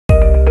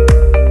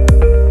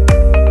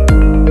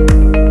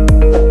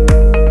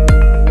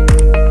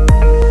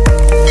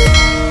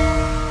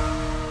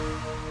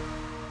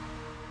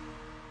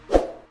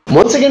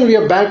Once again, we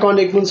are back on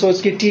Egmont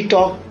Sochki Tea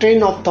Talk,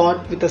 Train of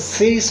Thought, with a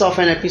series of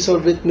an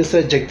episode with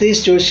Mr.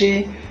 Jagdish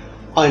Joshi,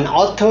 an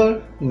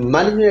author,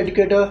 management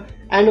educator,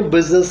 and a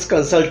business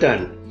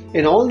consultant.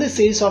 In all this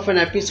series of an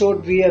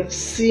episode, we have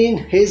seen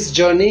his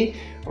journey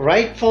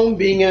right from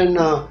being being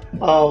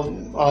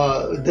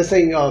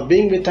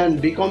with an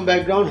BCom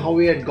background, how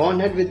he had gone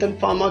ahead with a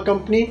pharma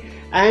company,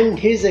 and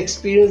his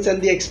experience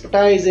and the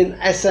expertise in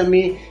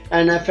SME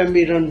and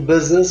FME run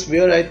business,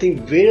 where I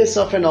think various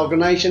of an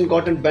organization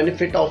got a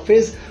benefit of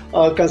his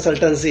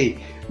consultancy.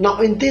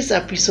 Now in this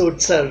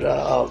episode,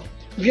 sir,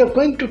 we are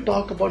going to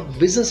talk about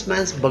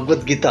Businessman's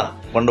Bhagavad-Gita.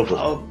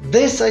 Wonderful.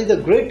 This is a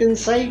great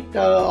insight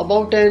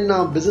about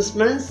an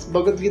businessman's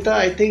Bhagavad-Gita.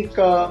 I think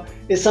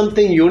is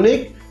something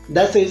unique.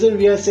 That's the reason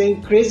we are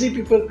saying crazy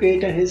people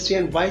create an history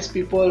and wise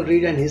people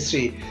read an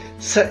history.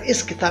 Sir,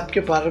 इस किताब के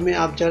बारे में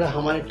आप जरा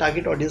हमारे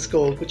target audience को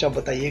कुछ आप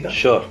बताइएगा.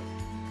 Sure.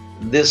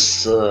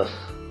 This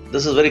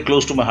is very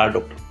close to my heart,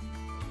 doctor.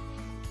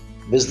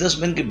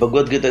 Businessman की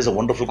Bhagavad Gita is a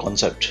wonderful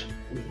concept.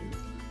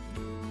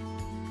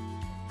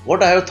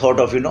 What I have thought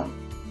of,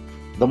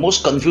 the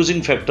most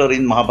confusing factor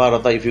in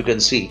Mahabharata, if you can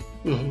see,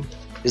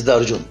 is the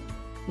Arjun.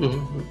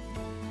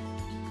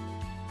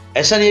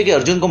 ऐसा नहीं है कि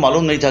अर्जुन को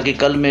मालूम नहीं था कि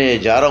कल मैं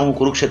जा रहा हूं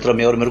कुरुक्षेत्र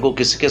में और मेरे को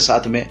किसके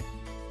साथ में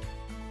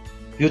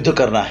युद्ध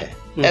करना है.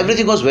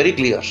 Everything was very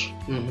clear.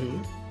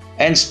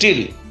 And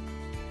still,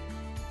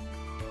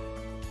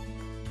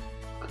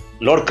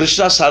 Lord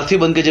Krishna सारथी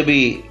बन के जब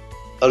भी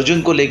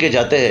अर्जुन को लेके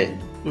जाते हैं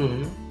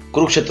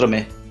कुरुक्षेत्र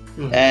में,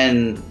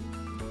 and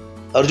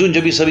अर्जुन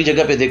जब भी सभी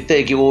जगह पे देखते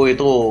हैं कि वो ये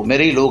तो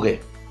मेरे ही लोग हैं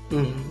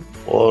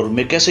और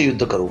मैं कैसे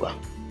युद्ध करूंगा.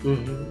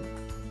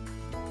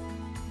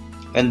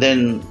 And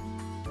then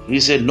he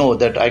said, no,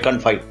 that I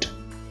can't fight.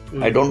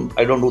 I don't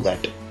do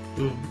that.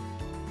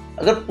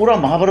 अगर पूरा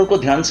महाभारत को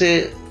ध्यान से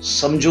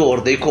समझो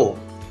और देखो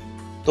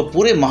तो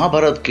पूरे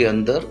महाभारत के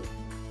अंदर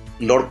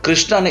लॉर्ड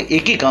कृष्णा ने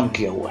एक ही काम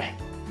किया हुआ है.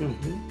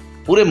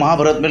 पूरे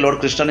महाभारत में लॉर्ड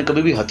कृष्णा ने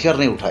कभी भी हथियार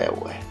नहीं उठाया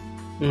हुआ है.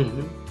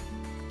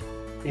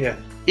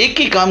 एक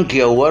ही काम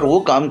किया हुआ और वो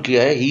काम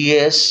किया है, he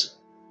has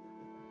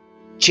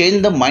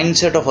changed the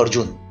mindset of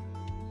Arjun.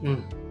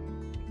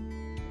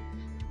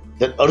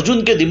 that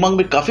Arjun के दिमाग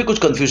में काफी कुछ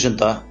कंफ्यूजन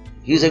था.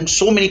 He is having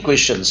so many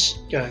questions.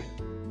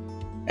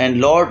 And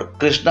Lord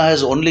Krishna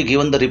has only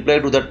given the reply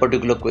to that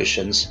particular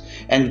questions.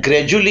 And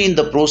gradually in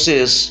the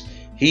process,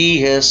 he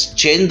has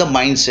changed the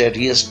mindset.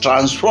 He has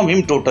transformed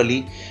him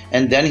totally.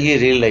 And then he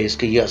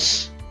realized that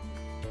yes,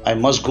 I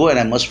must go and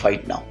I must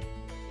fight now.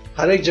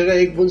 हर एक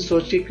जगह एक बूंद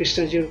सोच के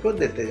कृष्ण जी उनको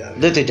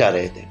देते जा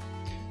रहे थे.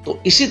 तो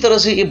इसी तरह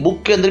से ये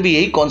बुक के अंदर भी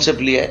यही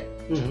कॉन्सेप्ट लिया है.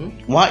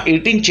 वहां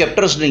 18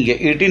 चैप्टर्स नहीं है,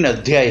 18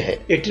 अध्याय है.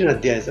 18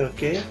 अध्याय,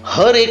 ओके.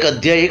 हर एक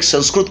अध्याय एक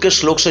संस्कृत के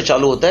श्लोक से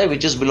चालू होता है,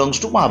 which is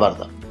belongs to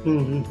Mahabharat,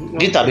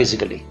 Gita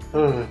basically.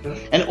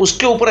 And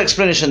उसके ऊपर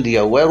एक्सप्लेनेशन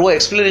दिया हुआ है और वो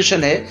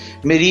एक्सप्लेनेशन है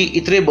मेरी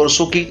इतने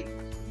वर्षों की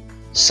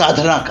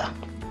साधना का.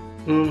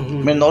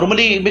 मैं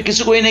नॉर्मली मैं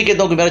किसी को ये नहीं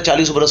कहता हूँ कि मेरा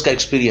 40 वर्ष का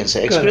एक्सपीरियंस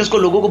है. एक्सपीरियंस को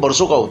लोगों को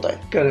वर्षों का होता है.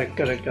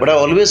 Correct. But I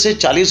always say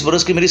 40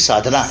 वर्ष की मेरी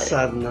साधना है.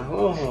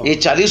 ये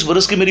 40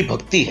 वर्ष की मेरी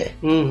भक्ति है.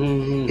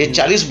 ये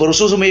 40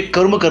 वर्षों से मैं एक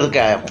कर्म करके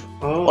आया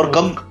हूँ और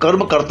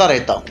कर्म करता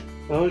रहता हूँ.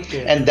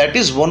 And that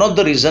is one of the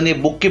reason ये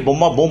बुक की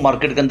बूम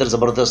मार्केट के अंदर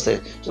जबरदस्त है.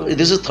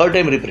 This is third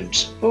time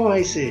reprints.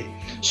 I C.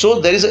 So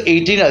there is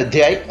 18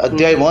 अध्याय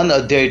 1,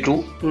 अध्याय 2,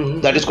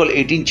 that is called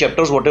 18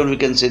 chapters, whatever we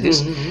can say this.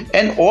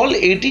 And all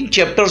 18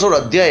 chapters और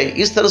अध्याय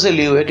इस तरह से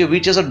लिए हुए कि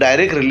which has a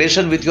direct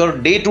relation with your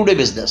day-to-day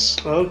business.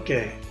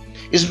 Okay.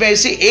 इसमें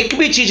ऐसी एक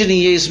भी चीज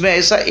नहीं है, इसमें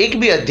ऐसा एक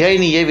भी अध्याय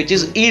नहीं है which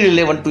is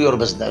irrelevant to your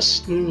business.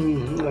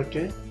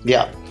 Okay.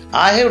 Yeah,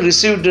 I have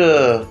received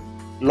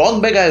long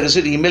back I have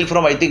received email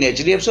from I think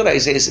HDFC और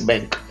ICICI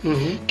Bank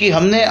कि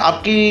हमने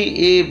आपकी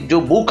ये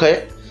जो बुक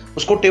है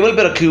उसको टेबल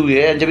पे रखी हुई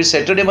है. जब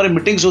सैटरडे हमारी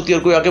मीटिंग्स होती है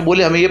और कोई आके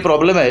बोले हमें ये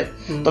प्रॉब्लम है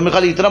तो मैं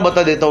खाली इतना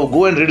बता देता हूँ,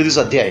 गो एंड रीड दिस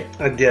अध्याय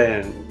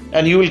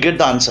and you will get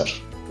the answer.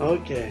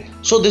 Okay.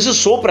 So this is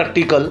so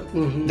practical.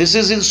 This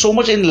is in so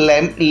much in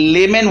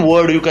layman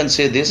word you can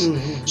say this.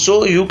 So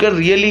you can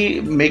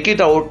really make it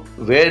out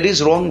where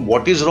is wrong,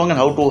 what is wrong and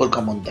how to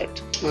overcome on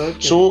that.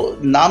 Okay. So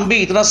नाम भी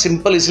इतना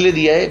simple इसलिए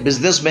दिया है,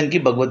 businessman की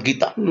भगवद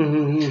गीता.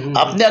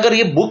 आपने अगर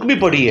ये बुक भी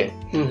पढ़ी है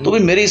तो भी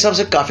मेरे हिसाब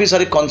से काफी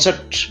सारे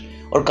कॉन्सेप्ट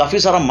और काफी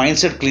सारा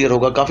माइंडसेट क्लियर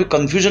होगा, काफी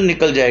कंफ्यूजन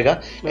निकल जाएगा.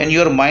 And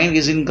your mind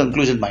is in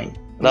conclusion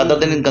mind rather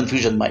then in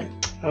confusion mind.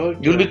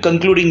 You will be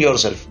concluding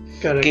yourself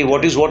कि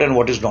what is what and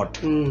what is not.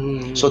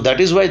 So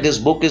that is why this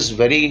book is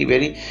very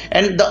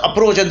and the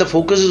approach and the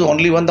focus is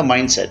only on the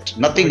mindset,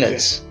 nothing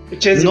else.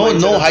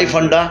 No high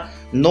funda,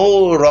 no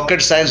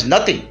rocket science,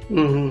 nothing.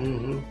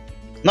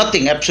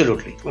 Nothing,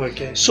 absolutely.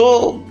 Okay. So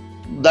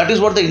that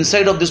is what the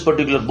inside of this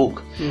particular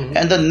book.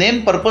 And the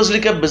name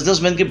purposely kept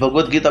businessman की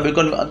Bhagavad Gita,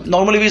 because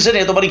normally we say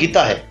ये तो हमारी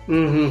गीता है.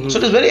 So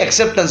it is very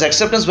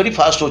acceptance very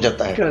fast हो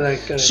जाता है.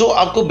 Correct. So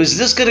आपको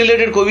business के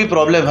related कोई भी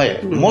problem है,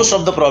 most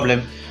of the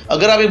problem,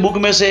 अगर आप एक बुक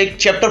में से एक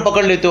चैप्टर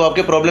पकड़ लेते हो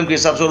आपके प्रॉब्लम के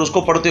हिसाब से और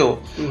उसको पढ़ते हो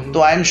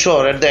तो I am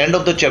sure at the end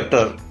of the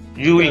chapter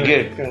you will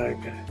get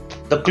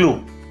the clue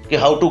कि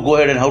how to go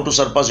ahead and how to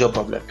surpass your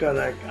problem.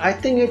 Correct. I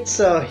think it's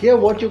here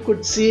what you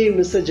could see,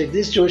 Mr.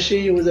 Jagdish Joshi,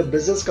 who is a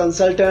business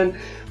consultant,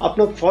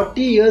 after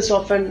 40 years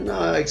of an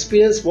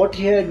experience, what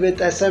he had with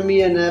SME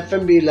and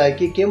FMB,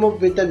 like he came up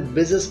with a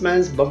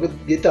businessman's Bhagavad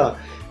Gita,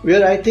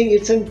 where I think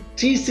it's a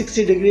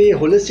 360-degree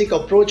holistic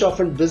approach of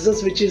a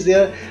business which is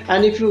there.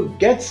 And if you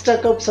get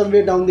stuck up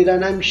somewhere down the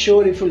line, I'm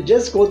sure if you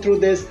just go through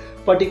this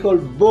particular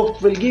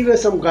book, will give you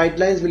some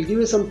guidelines, will give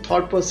you some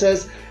thought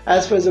process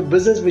as far as the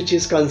business which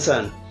is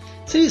concerned.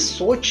 So ये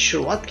सोच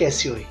शुरुआत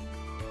कैसी हुई,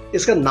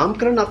 इसका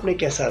नामकरण आपने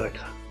कैसा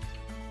रखा?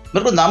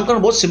 मेरे को नामकरण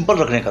बहुत सिंपल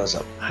रखने का था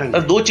साहब।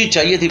 दो चीज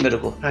चाहिए थी मेरे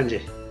को। हाँ जी।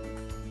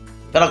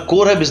 मेरा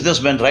कोर है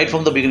businessman right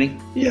from the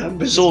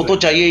beginning, सो तो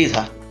चाहिए ही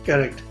था।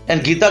 करेक्ट।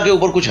 एंड गीता के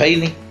ऊपर कुछ है ही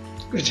नहीं,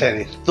 कुछ है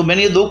नहीं, तो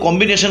मैंने ये दो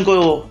कॉम्बिनेशन को,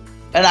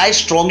 and I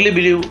strongly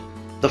believe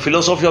the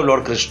philosophy of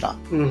Lord Krishna.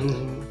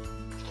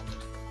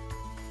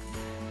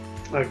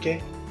 Okay.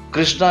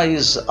 Krishna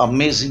is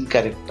amazing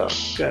character.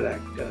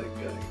 Correct correct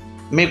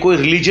correct. मैं कोई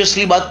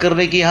रिलीजियसली बात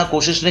करने की यहाँ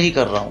कोशिश नहीं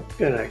कर रहा हूँ।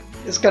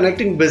 Correct. It's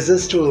connecting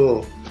business to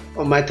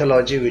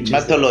mythology, which is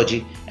mythology,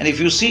 and if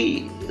you see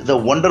the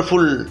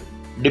wonderful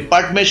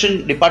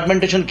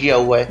डिपार्टमेंटेशन किया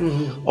हुआ है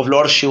ऑफ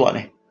लॉर्ड शिवा ने।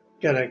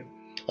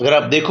 करेक्ट। अगर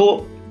आप देखो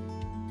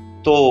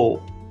तो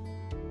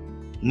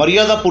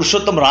मर्यादा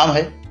पुरुषोत्तम राम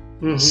है,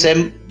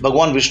 सेम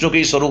भगवान विष्णु के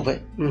ही स्वरूप है,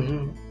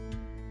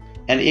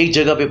 एंड एक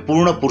जगह पे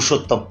पूर्ण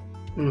पुरुषोत्तम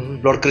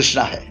लॉर्ड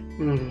कृष्णा है।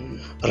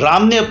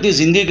 राम ने अपनी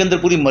जिंदगी के अंदर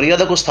पूरी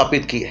मर्यादा को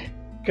स्थापित की है।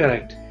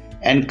 करेक्ट।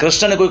 एंड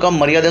कृष्ण ने कोई काम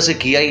मर्यादा से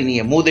किया ही नहीं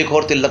है, मुंह देखो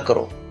और तिलक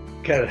करो।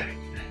 Correct.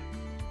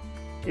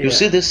 You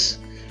see this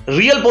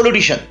real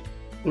politician,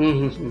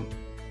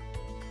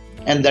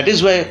 and that is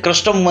why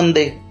Krishtam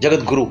Vande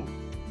Jagat Guru,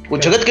 वो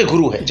जगत के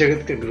गुरु है।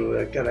 जगत के गुरु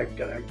है। Correct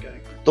correct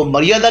correct. तो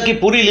मर्यादा की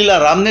पूरी लीला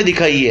राम ने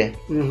दिखाई है,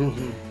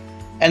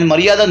 एंड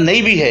मर्यादा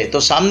नहीं भी है तो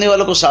सामने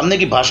वालों को सामने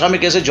की भाषा में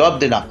कैसे जवाब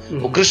देना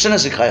वो कृष्ण ने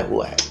सिखाया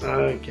हुआ है।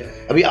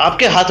 अभी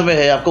आपके हाथ में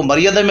है, आपको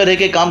मर्यादा में रह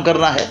के काम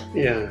करना है,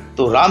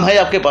 तो राम है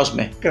आपके पास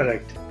में।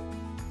 करेक्ट।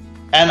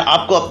 एंड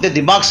आपको अपने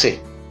दिमाग से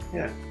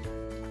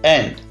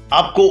एंड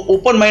आपको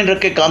ओपन माइंड रख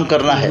के काम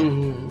करना है,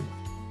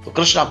 तो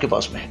कृष्ण आपके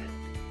पास में है।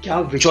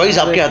 क्या चॉइस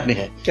आपके हाथ में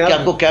है कि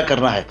आपको क्या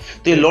करना है।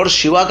 तो ये लॉर्ड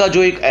शिवा का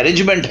जो एक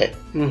अरेंजमेंट है,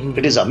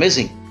 इट इज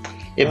अमेजिंग।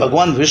 ये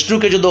भगवान विष्णु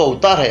के जो दो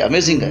अवतार है,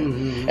 अमेजिंग है।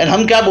 एंड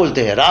हम क्या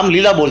बोलते हैं, राम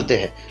लीला बोलते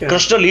हैं,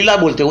 कृष्ण लीला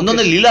बोलते हैं।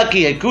 उन्होंने लीला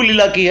की है। क्यों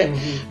लीला की है?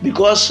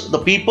 बिकॉज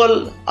द पीपल,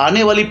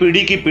 आने वाली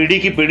पीढ़ी की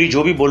पीढ़ी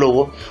जो भी बोलो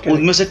वो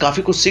उनमें से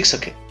काफी कुछ सीख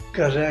सके,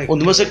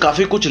 उनमें से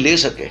काफी कुछ ले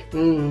सके।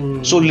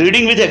 सो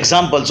leading with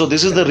example, so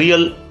this is the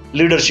real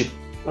leadership.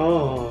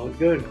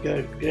 Good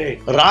good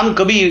great. Ram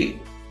कभी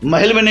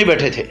महल में नहीं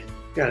बैठे थे।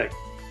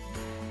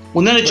 करेक्ट।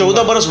 उन्होंने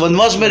 14 बरस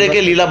वनवास में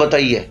रहकर लीला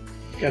बताई है।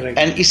 करेक्ट।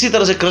 एंड इसी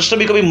तरह से कृष्ण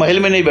भी कभी महल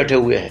में नहीं बैठे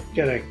हुए हैं।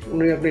 करेक्ट।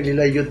 उन्होंने अपनी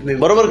लीला युद्ध में,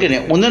 बरोबर के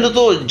नहीं, उन्होंने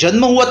तो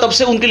जन्म हुआ तब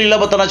से उनकी लीला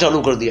बताना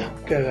चालू कर दिया।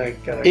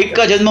 Correct correct. एक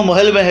का जन्म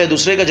महल में है,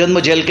 दूसरे का जन्म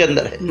जेल के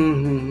अंदर है।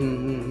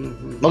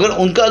 मगर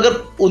उनकी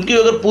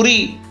अगर पूरी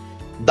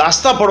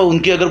दास्ता पढ़ो,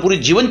 उनकी अगर पूरी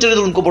जीवन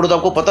चरित्र उनको पढ़ो, तो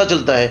आपको पता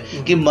चलता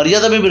है कि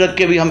मर्यादा में भी रख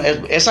के भी हम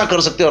ऐसा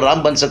कर सकते हैं और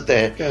राम बन सकते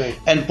हैं।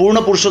 एंड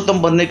पूर्ण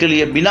पुरुषोत्तम बनने के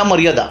लिए बिना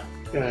मर्यादा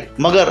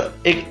मगर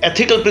एक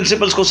एथिकल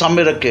प्रिंसिपल्स को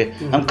सामने रख के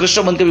हम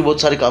कृष्ण बन के भी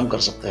बहुत सारे काम कर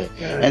सकते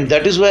हैं। And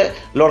that is why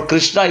Lord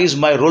Krishna is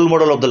my role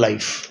model of the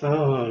life.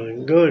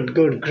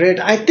 Good,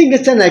 great. I think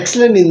it's an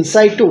excellent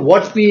insight to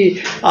what we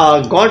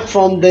got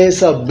from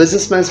this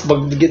businessman's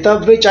Bhagavad Gita,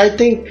 which I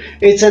think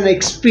it's an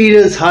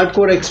experience,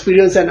 hardcore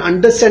experience and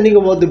understanding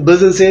about the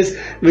businesses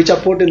which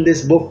are put in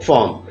this book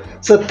form.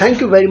 So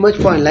thank you very much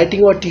for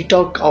enlightening our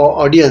T-Talk, our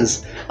audience,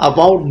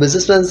 about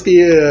businessman's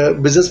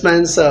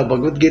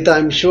Bhagavad Gita.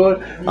 I'm sure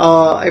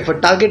if a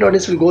target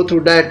audience will go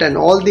through that,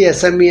 and all the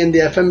SME and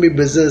the FMB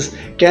business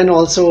can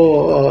also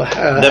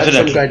have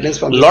some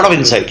guidelines from lot of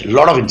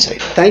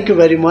insight. Thank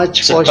you very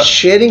much for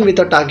sharing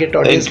with our target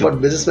audience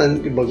about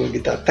businessman's Bhagavad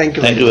Gita. Thank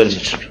you very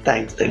much.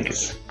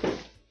 Thanks.